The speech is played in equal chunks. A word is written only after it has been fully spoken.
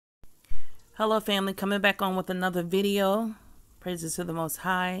Hello family, coming back on with another video. Praises to the Most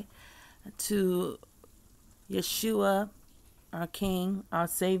High, to Yeshua, our King, our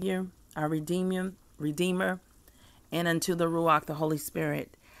Savior, our Redeemer, and unto the Ruach, the Holy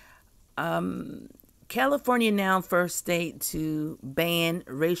Spirit. California now first state to ban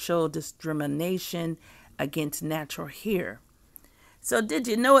racial discrimination against natural hair. So did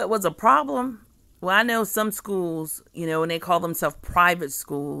you know it was a problem? Well, I know some schools, and they call themselves private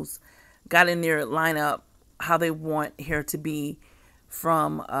schools, got in their lineup how they want hair to be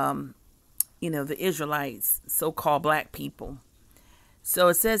from, the Israelites, so-called black people. So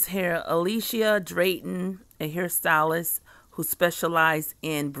it says here, Alicia Drayton, a hairstylist who specialized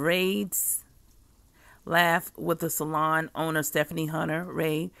in braids, laughed with the salon owner Stephanie Hunter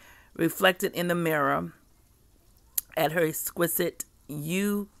Ray, reflected in the mirror at her exquisite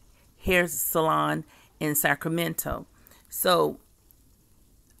U hair salon in Sacramento. So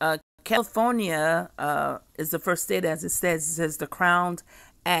California is the first state, as it says the Crown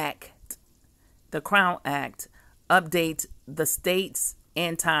Act updates the state's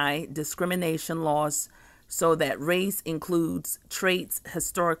anti-discrimination laws so that race includes traits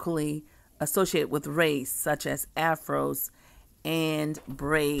historically associated with race, such as afros and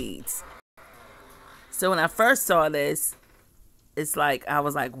braids. So when I first saw this, it's like I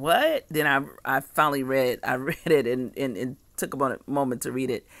was like, what? Then I finally read it and took a moment to read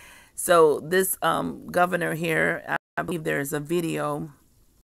it. So this governor here, I believe there's a video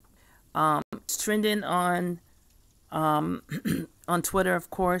it's trending on Twitter, of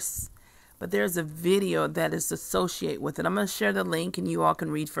course, but there's a video that is associated with it. I'm going to share the link and you all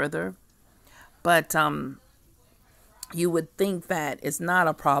can read further. But you would think that it's not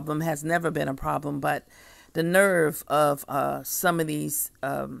a problem, has never been a problem, but the nerve of some of these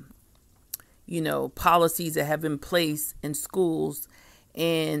policies that have been placed in schools.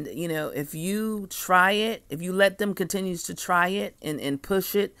 And, if you try it, if you let them continue to try it and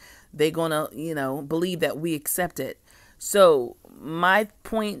push it, they're going to, believe that we accept it. So my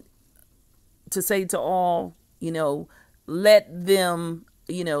point to say to all, let them,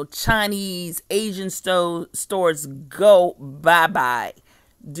 Chinese, Asian stores go bye-bye.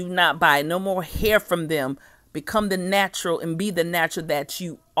 Do not buy no more hair from them. Become the natural and be the natural that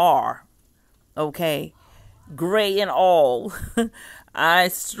you are. Okay? Gray and all. I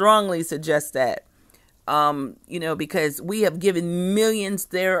strongly suggest that, because we have given millions,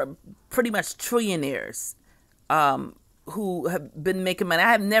 they're pretty much trillionaires, who have been making money.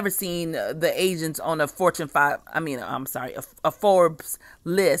 I have never seen the Asians on a Fortune 5, a Forbes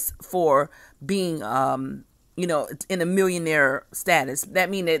list for being, in a millionaire status. That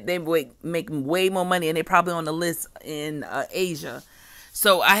means that they would make way more money and they're probably on the list in Asia.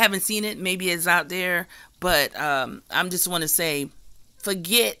 So I haven't seen it. Maybe it's out there, but I'm just want to say,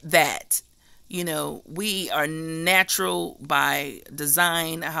 forget that. We are natural by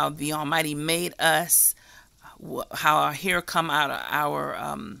design, how the Almighty made us, how our hair come out of our,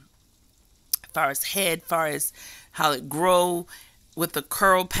 far as head, far as how it grow, what the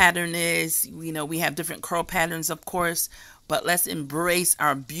curl pattern is. We have different curl patterns, of course, but let's embrace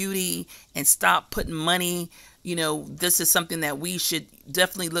our beauty and stop putting money. This is something that we should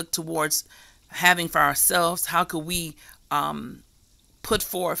definitely look towards having for ourselves. How could we put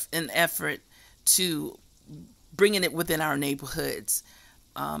forth an effort to bringing it within our neighborhoods?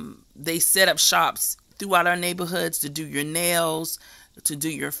 They set up shops throughout our neighborhoods to do your nails, to do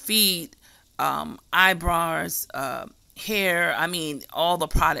your feet, eyebrows, hair. All the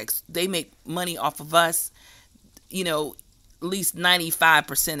products. They make money off of us, at least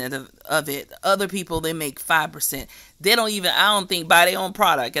 95% of it. Other people, they make 5%. They don't even, I don't think, buy their own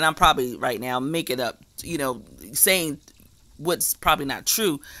product. And I'm probably right now making up, saying what's probably not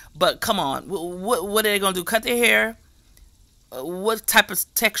true. But come on, what are they going to do? Cut their hair? What type of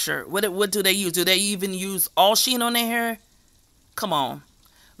texture? What do they use? Do they even use all sheen on their hair? Come on.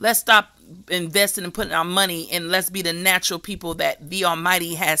 Let's stop investing and putting our money, and let's be the natural people that the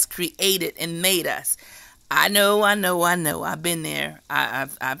Almighty has created and made us. I know. I've been there.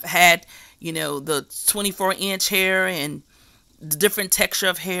 I've had, the 24-inch hair and the different texture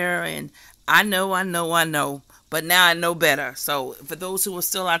of hair, and I know. But now I know better. So for those who are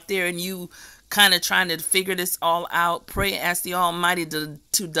still out there and you kind of trying to figure this all out, pray and ask the Almighty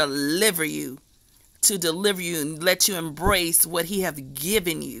to deliver you, and let you embrace what He has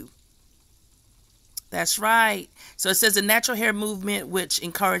given you. That's right. So it says the natural hair movement, which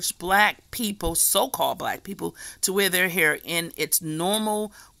encouraged black people, so-called black people, to wear their hair in its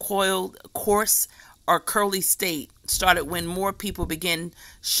normal, coiled, coarse, or curly state, started when more people began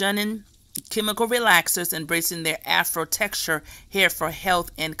shunning chemical relaxers, embracing their afro texture hair for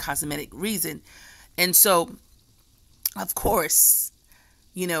health and cosmetic reason. And so, of course,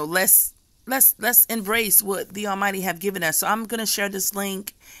 you know, let's embrace what the Almighty have given us. So I'm gonna share this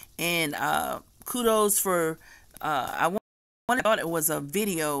link, and kudos for I thought it was a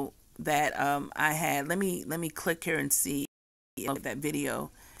video that I had. Let me click here and see that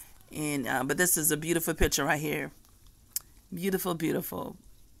video. And but this is a beautiful picture right here. Beautiful, beautiful.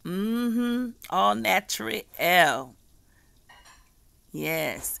 All natural.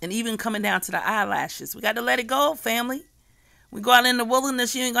 Yes. And even coming down to the eyelashes. We got to let it go, family. We go out in the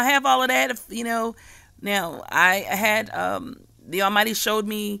wilderness, you ain't gonna have all of that. If you know, now I had the Almighty showed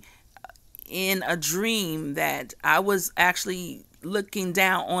me in a dream that I was actually looking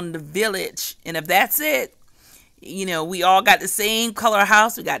down on the village, and if that's it, you know, we all got the same color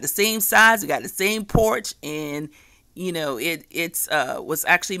house, we got the same size, we got the same porch, and you know, it's was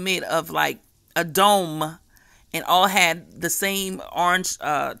actually made of like a dome, and all had the same orange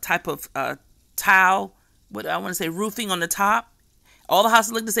type of tile. What I want to say, roofing on the top. All the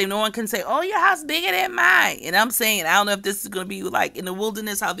houses look the same. No one can say, "Oh, your house bigger than mine." And I'm saying, I don't know if this is gonna be like in the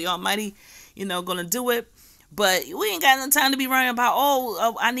wilderness, how the Almighty, you know, gonna do it. But we ain't got no time to be worrying about,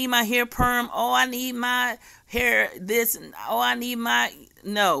 oh, I need my hair perm. Oh, I need my hair this, and oh, I need my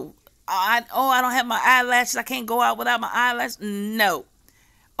no. I don't have my eyelashes. I can't go out without my eyelashes. No.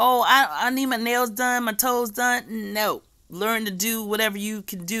 Oh, I need my nails done, my toes done. No. Learn to do whatever you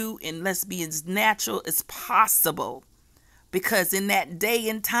can do, and let's be as natural as possible. Because in that day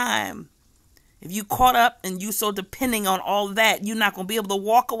and time, if you caught up and you so depending on all of that, you're not going to be able to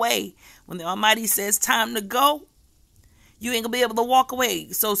walk away. When the Almighty says time to go, you ain't going to be able to walk away.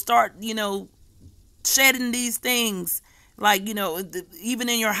 So start, you know, shedding these things. Like, you know, even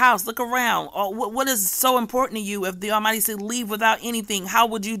in your house, look around. What is so important to you? If the Almighty said leave without anything, how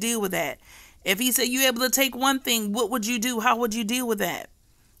would you deal with that? If he said you're able to take one thing, what would you do? How would you deal with that?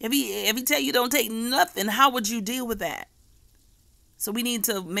 If he tell you don't take nothing, how would you deal with that? So we need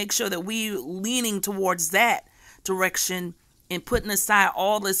to make sure that we're leaning towards that direction and putting aside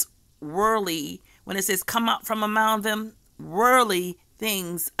all this worldly, when it says come out from among them, worldly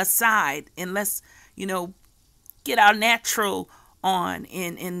things aside, and let's, you know, get our natural on.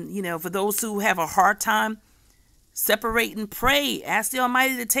 And you know, for those who have a hard time separating, pray. Ask the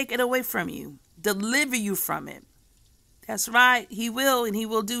Almighty to take it away from you, deliver you from it. That's right. He will, and he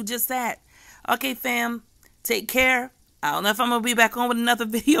will do just that. Okay, fam. Take care. I don't know if I'm going to be back on with another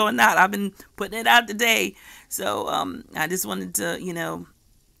video or not. I've been putting it out today. So I just wanted to, you know,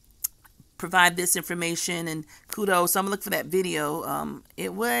 provide this information and kudos. So I'm going to look for that video.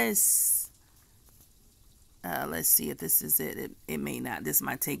 It was, let's see if this is it. It may not. This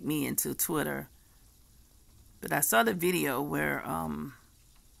might take me into Twitter. But I saw the video where,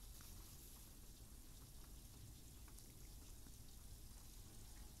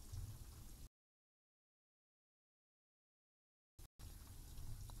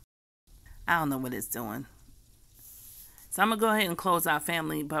 I don't know what it's doing. So I'm going to go ahead and close our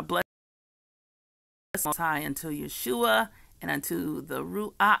family. But bless Most High until Yeshua and unto the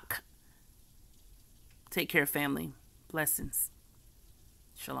Ruach. Take care, family. Blessings.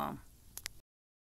 Shalom.